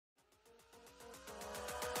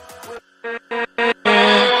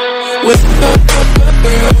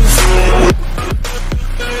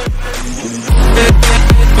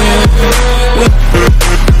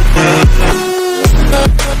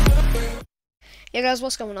Yeah guys,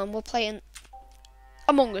 what's going on? We're playing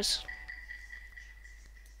Among Us.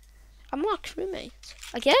 I'm not crewmate.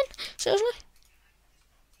 Again? Seriously?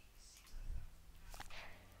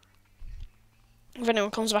 If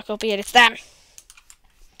anyone comes back up here, it's them.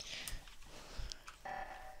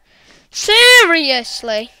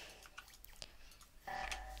 Seriously?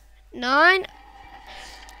 9.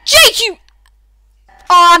 Jake, you!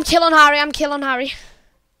 Oh, I'm killing Harry, I'm killing Harry.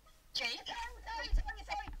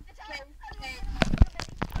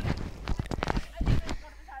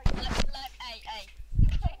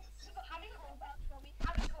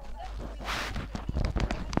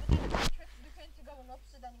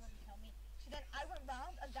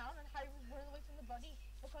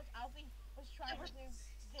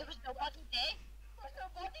 There was nobody there. There was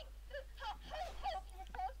nobody.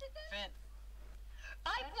 Finn.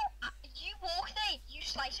 You walked there, you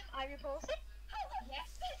slice him, I reported.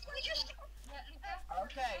 Yes. We just...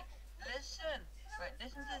 Okay, listen. Right,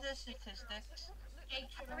 listen to the statistics.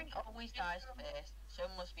 Harry always dies first, so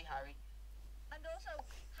it must be Harry. And also,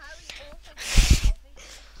 Harry also...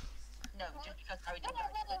 No, just because Harry didn't die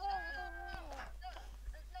first.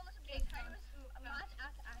 No, listen, Jake, Harry was mad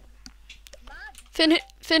at Adam.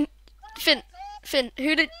 Finn,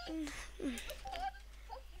 who did...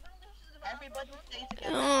 Everybody stay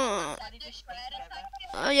together. Everybody just stay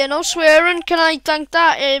together. Yeah, no swearing, can I thank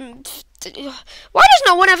that? Why does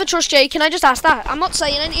no one ever trust Jake? Can I just ask that? I'm not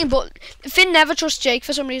saying anything, but Finn never trusts Jake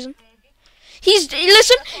for some reason.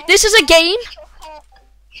 Listen, this is a game.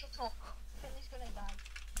 Shut up. Finley's gonna die.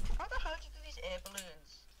 How the hell did you do these air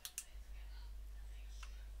balloons?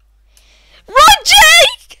 Run,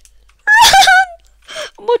 Jake! Run!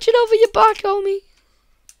 I'm watching over your back, homie.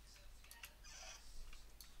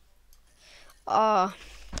 Ah,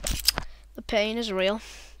 the pain is real.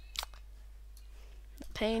 The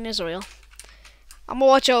pain is real. I'm gonna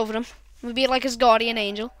watch over him. I'm gonna be like his guardian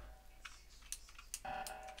angel.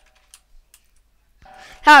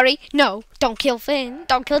 Harry, no, don't kill Finn.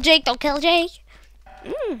 Don't kill Jake. Don't kill Jake.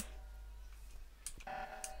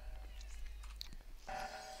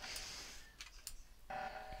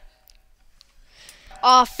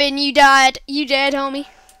 Aw, Finn, you died. You dead, homie.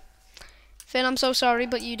 Finn, I'm so sorry,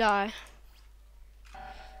 but you die.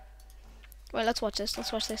 Wait, let's watch this.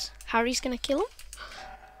 Let's watch this. Harry's gonna kill him.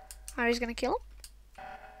 Harry's gonna kill him.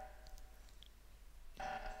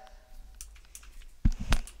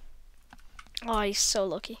 Oh, he's so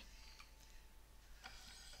lucky.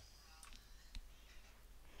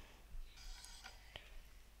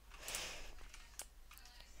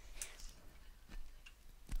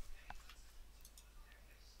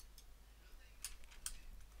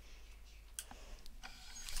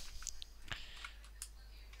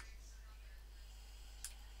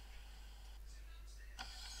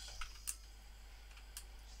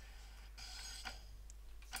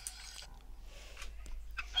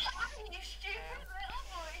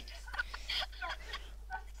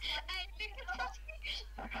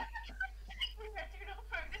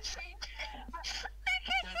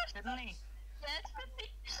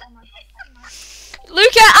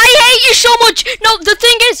 Luca, I hate you so much. No, the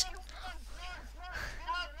thing is,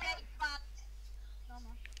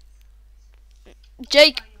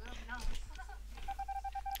 Jake,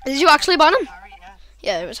 did you actually ban him?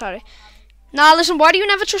 Yeah, it was Harry. Nah, listen, why do you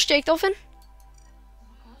never trust Jake though, Finn?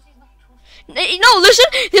 No, listen,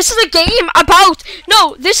 this is a game about...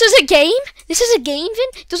 No, this is a game. This is a game,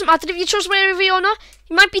 Finn. It doesn't matter if you trust Mary or not.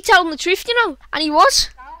 He might be telling the truth, you know, and he was.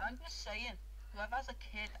 I'm just saying, whoever has a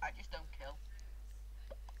kid, I just don't kill.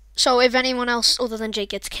 So if anyone else other than Jake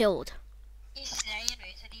gets killed. He's saying it,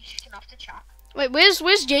 and he's shooting off the chat. Wait,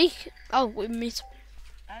 where's Jake? Oh, we meet.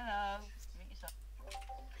 Hello. Meet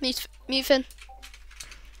yourself. Meet Finn.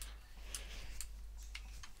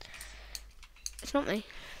 It's not me.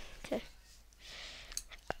 Okay.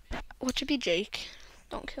 What should be Jake?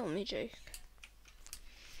 Don't kill me, Jake.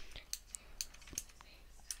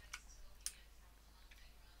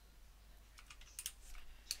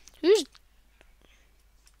 Who's...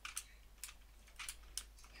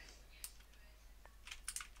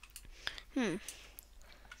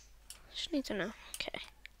 Just need to know. Okay.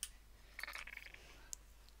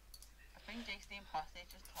 I think Jake's the imposter.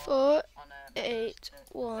 Just 4, on a 8,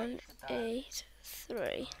 1, 8, 3.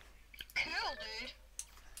 Cool, dude.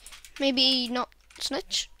 Maybe not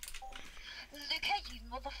snitch. Look at you,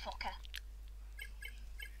 motherfucker.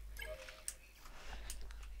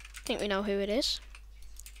 Think we know who it is.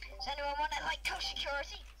 Does anyone want to like co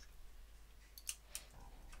security?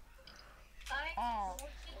 Oh,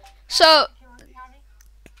 So,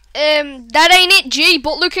 that ain't it, G.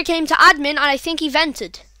 But Luca came to admin, and I think he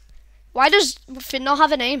vented. Why does Finn not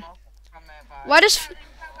have a name? from it, but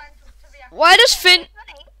Why does Finn?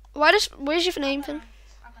 Where's your name, Finn?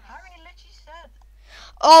 Harry literally said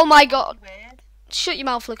Oh my God! weird. Shut your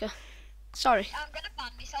mouth, Luca. Sorry. I'm gonna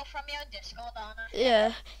ban myself from your Discord, aren't I?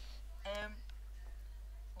 Yeah.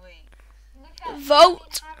 Wait.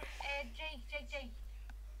 Vote. Jake.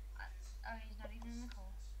 Oh, he's not even in the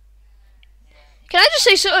call. Can I just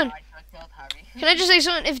say something? I killed Harry. Can I just say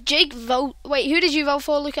something? If Jake wait, who did you vote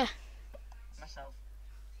for, Luca? Myself.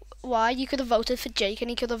 Why? You could have voted for Jake, and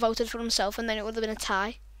he could have voted for himself, and then it would have been a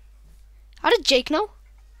tie. How did Jake know?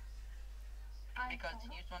 Because he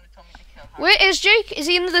was the one who told me to kill Harry. Where is Jake? Is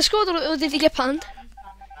he in the Discord, or did he get banned?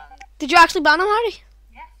 Did you actually ban him, Harry?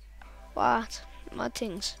 Yes. What? Mad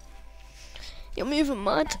things. You're moving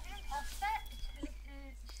mad.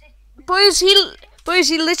 Boys,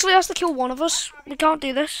 he literally has to kill one of us. We can't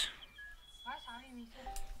do this.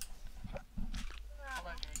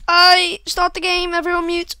 I start the game. Everyone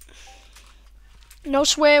mute. No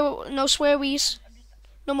swear wees.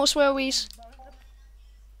 No more swear wees.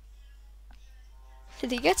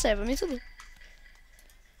 Did he get seven muted?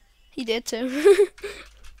 He did too.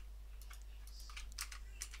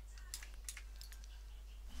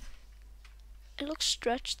 It looks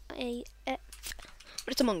stretched AF.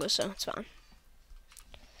 But it's Among Us, so it's fine.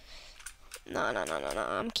 No.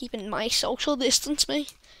 I'm keeping my social distance, me.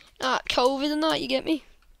 COVID and that, you get me?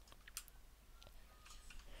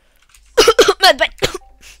 Medbay.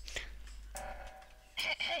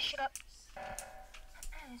 Shut up.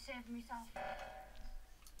 Save myself.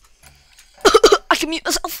 I can mute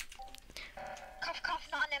myself. Cough,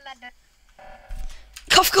 not in a minute.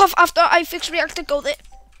 Cough, after I fix reactor, go there.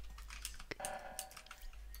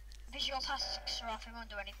 Visual tasks are off, I won't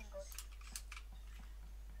do anything good.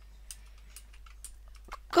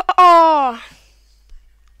 Oh.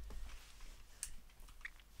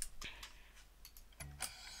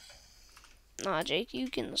 Nah, Jake, you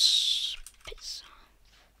can piss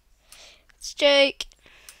off. It's Jake.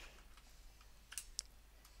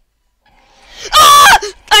 Ah!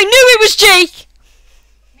 I knew it was Jake!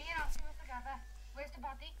 Me and Alfie were together. Where's the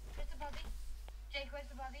body? Jake, where's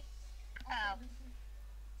the body? Oh.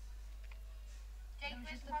 Jake,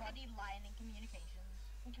 where's the body? Lying in communications.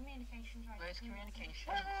 Right? Where's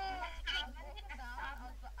communication? I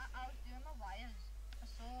was doing my wires. I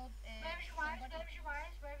saw where's your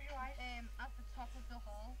wires? At the top of the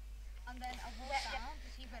hall. And then I walked down to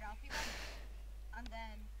see where Alfie was. And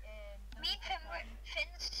then me and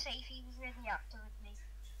Finn's safe, he was in the reactor with me.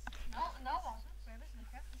 No, it wasn't. Where was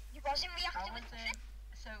Luca? You was in reactor with me.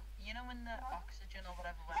 So, you know when the oxygen or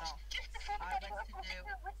whatever went off? Just before the I body went to was do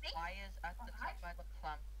with me. wires at the top by the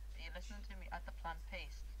plant. Are you listening to me? At the plant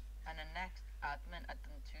paste. And the next admin, I've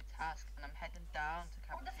done 2 tasks, and I'm heading down to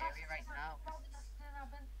cafeteria right now.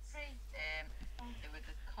 It was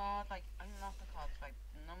the card, like, I mean, not the cards, like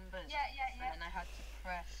the numbers. Yeah. And then I had to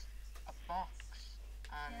press a box.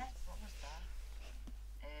 And what was that?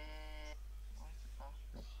 What was the box?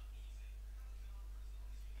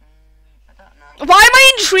 I don't know. Why am I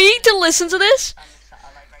intrigued to listen to this? And the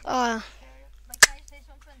satellite right now. Like, can I say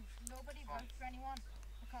something? Nobody votes for anyone.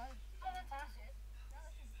 Because,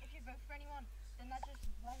 if you vote for anyone, then that's just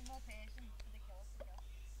one more person for the kill.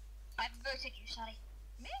 I voted you, sorry.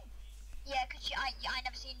 Me? Yeah, because I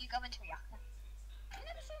never seen you go into reactor. You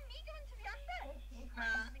never saw me go into reactor?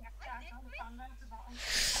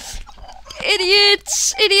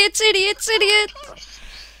 Idiots!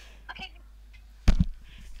 Okay.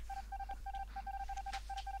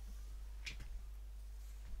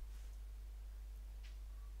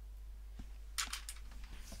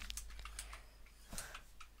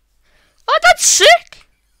 Oh, that's sick!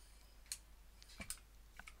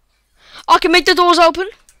 I can make the doors open.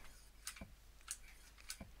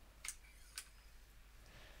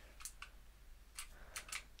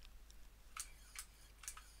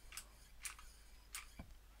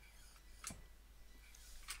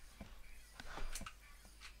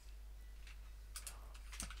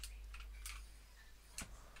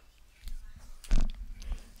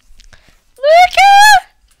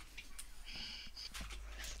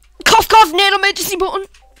 Cough, nail emergency button.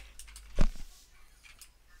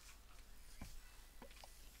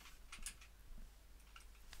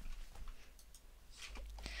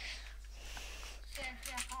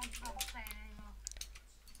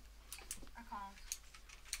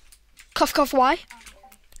 Cough, why?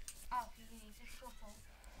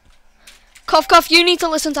 Cough, you need to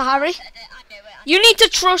listen to Harry. You need to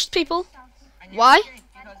trust people. Why?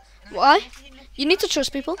 Why? You need to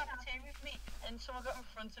trust people.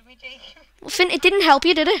 front of me, Jake. Well, Finn, it didn't help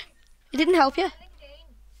you, did it? It didn't help you. Wait,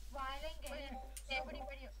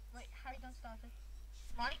 Harry, don't start it.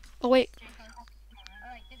 Mine? Oh wait.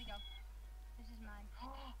 Alright, here we go. This is mine.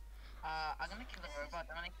 I'm gonna kill a robot.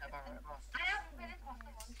 I'm gonna kill a robot. I have finished one.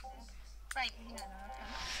 Right, yeah, no,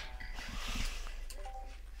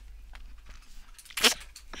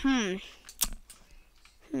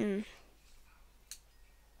 okay.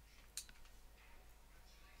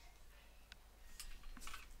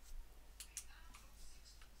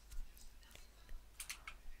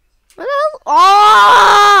 Well,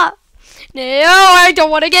 oh! No, I don't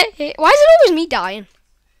want to get hit. Why is it always me dying?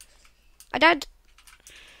 I died.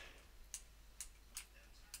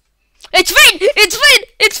 It's Finn! It's Finn!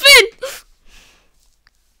 It's Finn!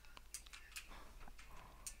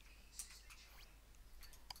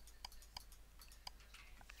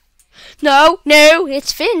 No, no,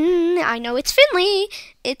 it's Finn. I know it's Finley.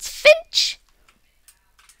 It's Finch.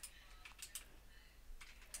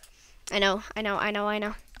 I know.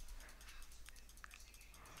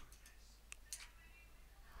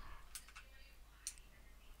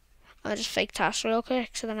 I'll just fake task real quick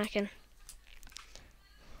so then I can.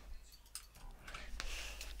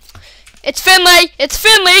 It's Finley! It's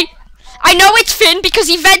Finley! I know it's Finn because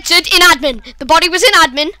he vented in admin. The body was in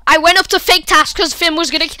admin. I went up to fake task because Finn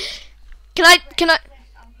was gonna. Can I?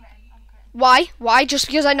 Why? Why? Just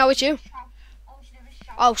because I know it's you.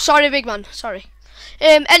 Oh, sorry, big man. Sorry.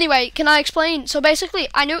 Anyway, can I explain? So basically,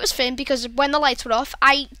 I knew it was Finn because when the lights were off,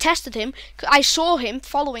 I tested him. I saw him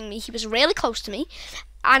following me. He was really close to me,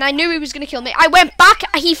 and I knew he was gonna kill me. I went back.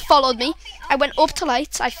 He followed me. I went up to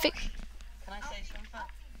lights. Can I say something?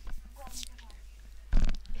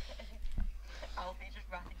 Alfie just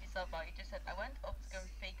ratted yourself out. You just said I went up to go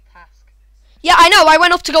fake task. Yeah, I know. I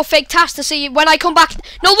went up to go fake task to see when I come back.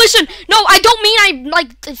 No, listen. No, I don't mean I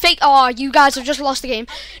like fake. Oh, you guys have just lost the game.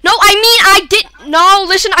 No, I mean I did. No,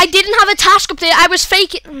 listen. I didn't have a task up there. I was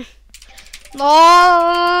faking.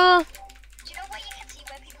 No. Do you know what you can see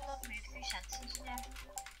where people have moved through sensors?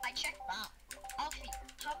 Yeah. I checked that. Alfie,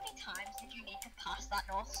 how many times did you need to pass that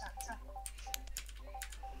north sensor?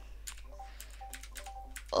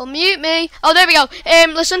 Unmute me. Oh, there we go.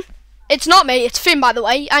 Listen. It's not me, it's Finn, by the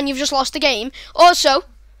way, and you've just lost the game. Also,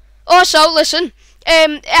 listen.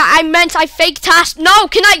 I meant I fake task. No,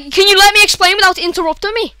 can you let me explain without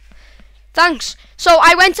interrupting me? Thanks. So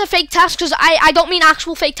I went to fake task because I don't mean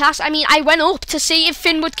actual fake task. I mean I went up to see if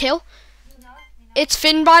Finn would kill. It's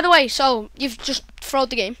Finn, by the way. So you've just thrown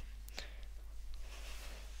the game.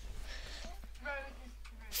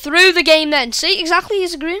 Through the game, then. See exactly.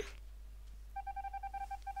 He's agreeing.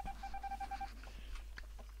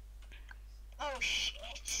 Oh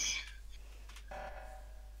shit.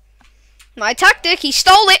 My tactic, he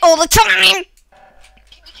stole it all the time! Can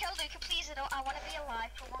you kill Luca, please? I want to be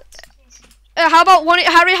alive for once, please. How about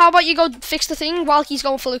Harry, how about you go fix the thing while he's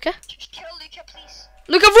going for Luca? Just kill Luca, please.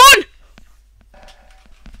 Luca, run!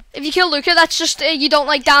 If you kill Luca, that's just, you don't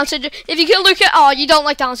like Down syndrome. If you kill Luca, oh, you don't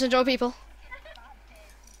like Down syndrome people.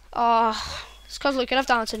 Oh, it's because Luca have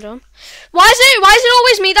Down syndrome. Why is it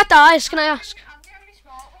always me that dies, can I ask?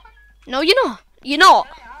 No, you're not. You're not.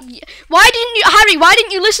 Why didn't you, Harry? Why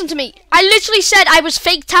didn't you listen to me? I literally said I was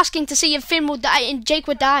fake tasking to see if Finn would die and Jake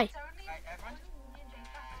would die.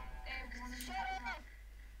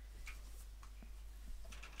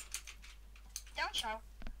 Don't show.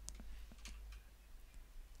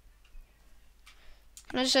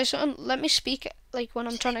 Can I just say something? Let me speak like when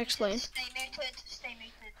I'm trying to explain. Stay muted. Stay muted.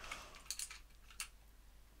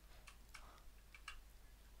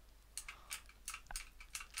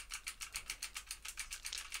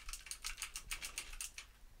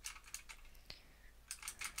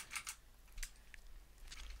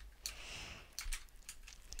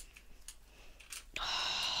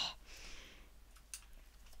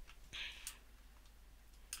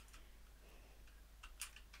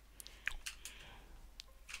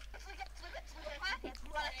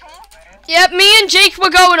 Yep, me and Jake were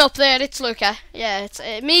going up there. It's Luca. Yeah, it's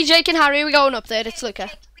me, Jake, and Harry. We're going up there. It's Luca.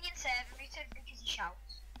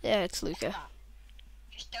 Yeah, it's Luca.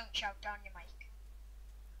 Just don't shout down your mic.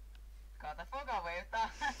 God, I forgot away with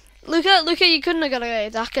that. Luca, you couldn't have got away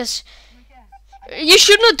with that because you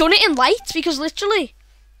shouldn't have done it in lights because literally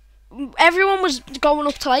everyone was going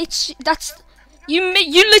up to lights. That's you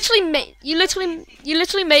literally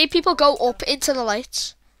made people go up into the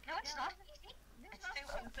lights. No, it's not.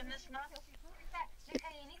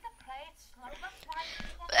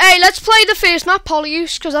 Hey, let's play the first map,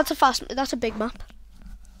 Polyuse, because that's a big map.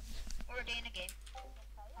 We're doing a game.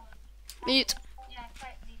 Mute.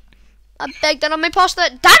 I begged that on my poster.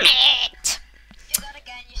 Damn it! Do that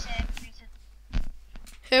again, you said muted.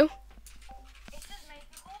 Who? It says make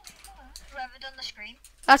a call, leave it alone. Whoever done the screen.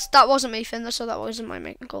 That wasn't me, Finn, so that wasn't my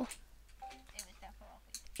making call. It was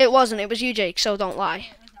definitely. It wasn't, it was you, Jake, so don't lie.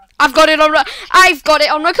 It was not. I've got it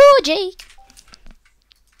on record, Jake.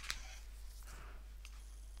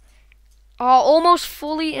 Oh, almost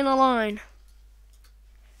fully in a line.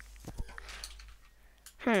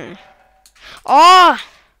 Oh!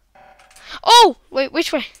 Oh! Wait,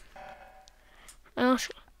 which way? Oh,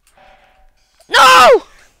 no!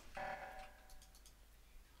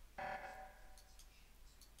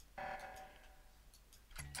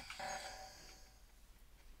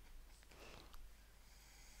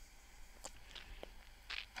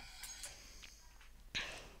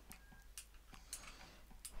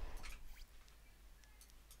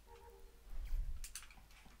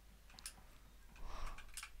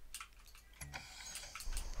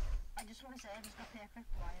 I just want to say it was the perfect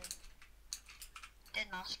wires.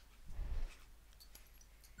 Didn't ask.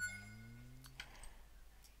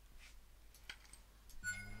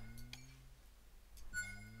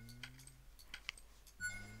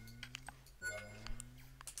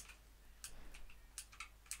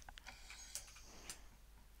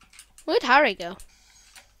 Where'd Harry go?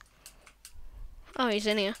 Oh, he's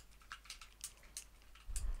in here.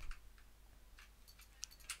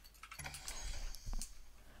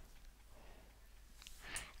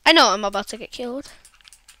 I know I'm about to get killed.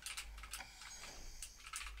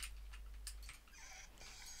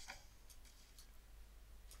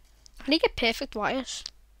 How do you get perfect wires?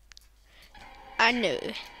 I know.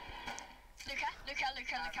 Luca,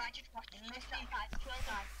 I just watched it.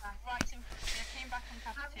 Right, so they came back from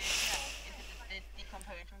cafeteria into the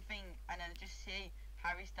decomposition thing, and then just see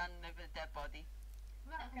Harry standing over the dead body.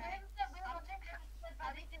 Okay.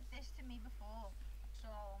 Harry did this to me before, so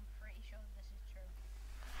I'm pretty sure this is true.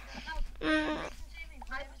 It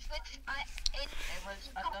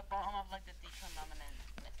was at the bottom of like the decontamination.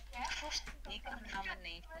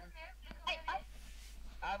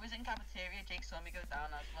 I was in cafeteria, Jake saw me go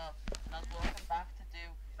down as well, and I was walking back to do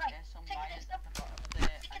some wires at the bottom of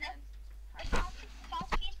the, and then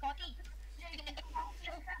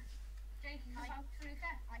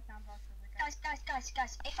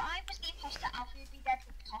Guys, if I was the imposter, Alfie would be dead at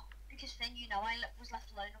the top, because then you know I was left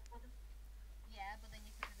alone up with him. Yeah, but then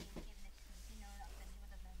you could have been given it to me, you know that Finley would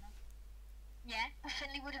have known that. Yeah, if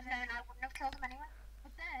Finley would have known, I wouldn't have killed him anyway.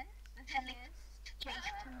 But then, Finley,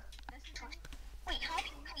 wait, how have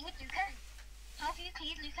you cleared Luca? How have you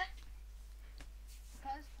cleared Luca?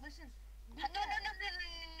 Because, listen. No.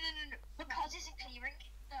 Because isn't clearing.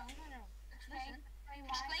 No. Listen.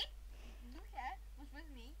 Explain. Luca was with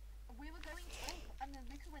me. We were going up, and then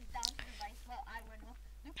Luca went down to the right. Well, I went up.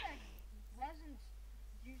 Luca wasn't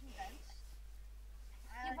using vents.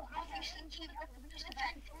 Yeah, but obviously he was the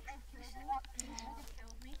vent. Killed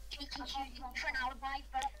me. He used for an alibi,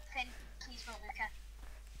 but then please vote Luca.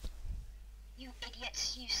 You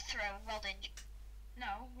idiots used throw. Well done.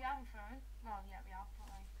 No, we haven't thrown. Well, yeah, we have.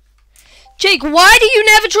 Jake, why do you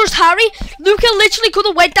never trust Harry? Luca literally could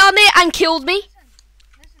have went down there and killed me.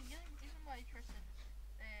 Listen, the only reason why you trusted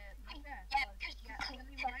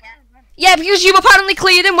Luca. Yeah, because you apparently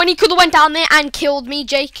cleared him when he could have went down there and killed me,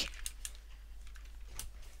 Jake.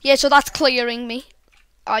 Yeah, so that's clearing me.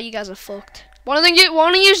 Oh, you guys are fucked. One of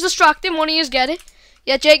you's distracting, one of you's get it.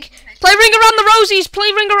 Yeah, Jake. Play Ring Around the Rosies.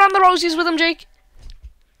 Play Ring Around the Rosies with him, Jake.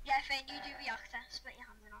 Yeah, Finn, you do reactor. Split your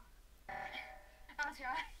hands and all. That's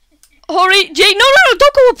right. Hurry, Jake. No,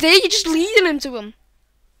 don't go up there. You're just leading him to him.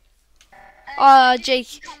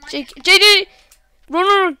 Jake.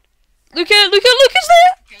 Run. Luca's there.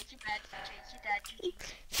 Jake, you're dead.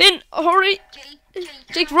 Finn, hurry.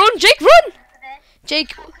 Jake, run.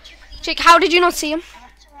 Jake, how did you not see him?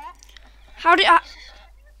 How did I'm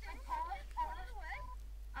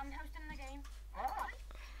hosting the game.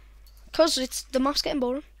 Cause the map's getting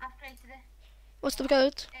boring. I've created it. What's the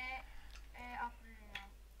code? I'll put it in now.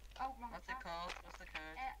 Oh, what's the code?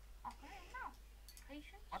 I'll put it in now.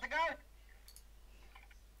 Patient. What's the code?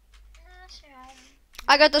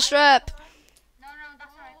 I got the strap. No,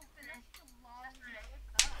 that's right.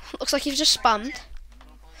 Looks like you've just spammed.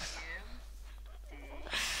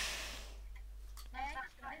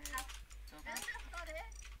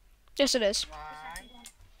 Yes, it is.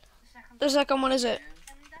 The second one is it?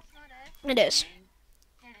 It is.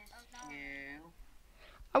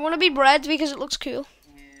 I want to be bread because it looks cool.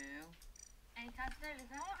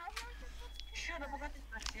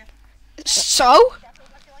 So?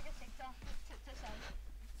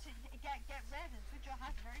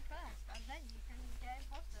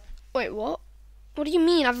 Wait, what? What do you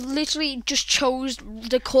mean? I've literally just chose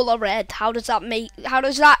the color red. How does that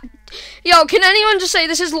Yo, can anyone just say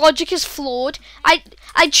his logic is flawed? I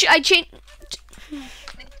change.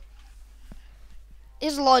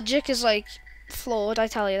 His logic is like flawed. I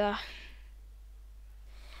tell you that.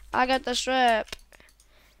 I got the strap.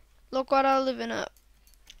 Look what I'm living up.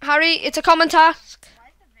 Harry, it's a common task. Why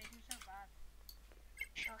is the vision so bad?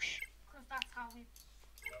 Shush. Because that's how we...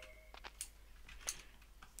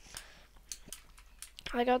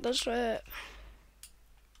 I got the strap.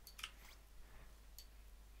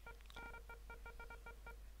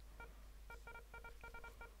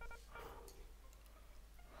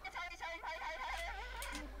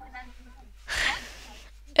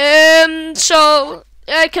 So,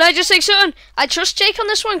 can I just say something? I trust Jake on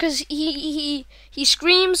this one because he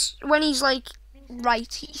screams when he's like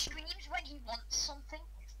right. He screams when he wants something.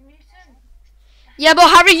 Yeah, but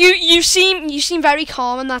Harry, you seem very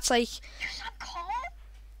calm, and that's like. Because I'm calm.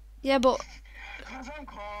 Yeah, but. Because I'm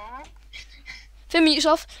calm. Finn, mute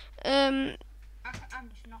yourself. I'm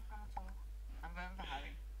just not gonna talk. I'm voting for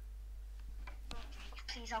Harry.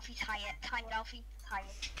 Please, Alfie, tie it. Tie it, Alfie. Tie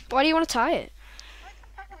it. Why do you want to tie it?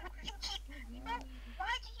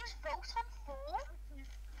 Why did you vote on 4?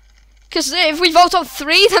 Because if we vote on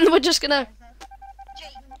 3, then we're just gonna.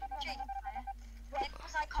 Jake, when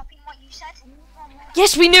was I copying what you said?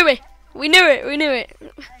 Yes, we knew it. We knew it.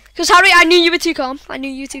 Because Harry, I knew you were too calm. I knew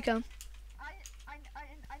you were too calm. I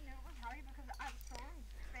knew it was Harry because I saw him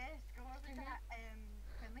first go over to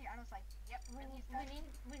Finley and I was like, yep,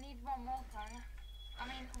 we need one more player. I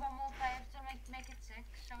mean, one more player to make it 6.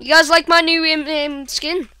 So You guys like my new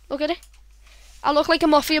skin? Look at it. I look like a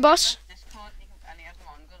mafia boss. Discord, and he has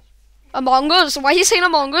Among Us. Among Us? Why are you saying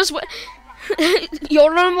Among Us?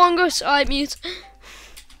 You're on Among Us. Alright, mute.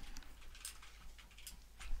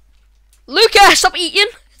 Luca, stop eating.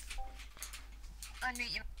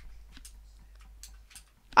 unmute you.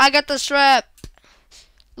 I got the strap.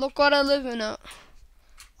 Look what I'm living up.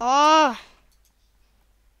 Oh.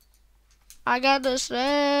 I got the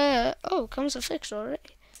strap. Oh, comes a fix already.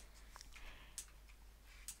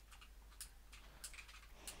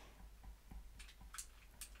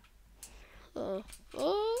 Oh.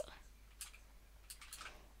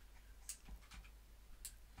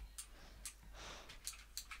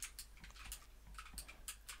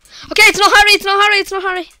 Okay, it's not Harry, it's not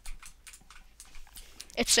Harry.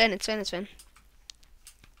 It's Finn.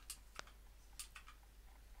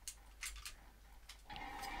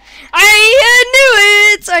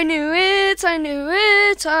 I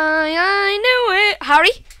knew it.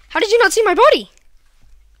 Harry, how did you not see my body?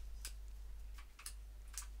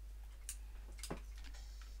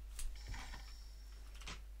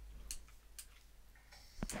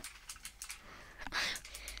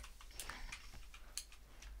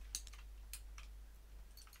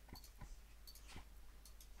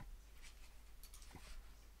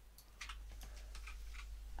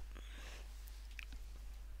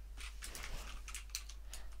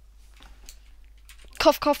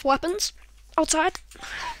 Cough, cough, weapons. Outside.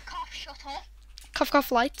 Cough, shut up. Cough,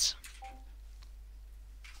 cough, lights.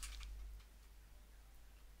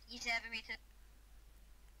 You never me to.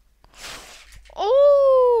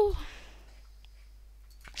 Oh!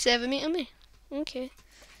 7 meter me. Okay.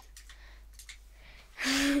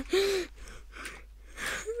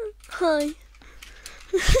 Hi.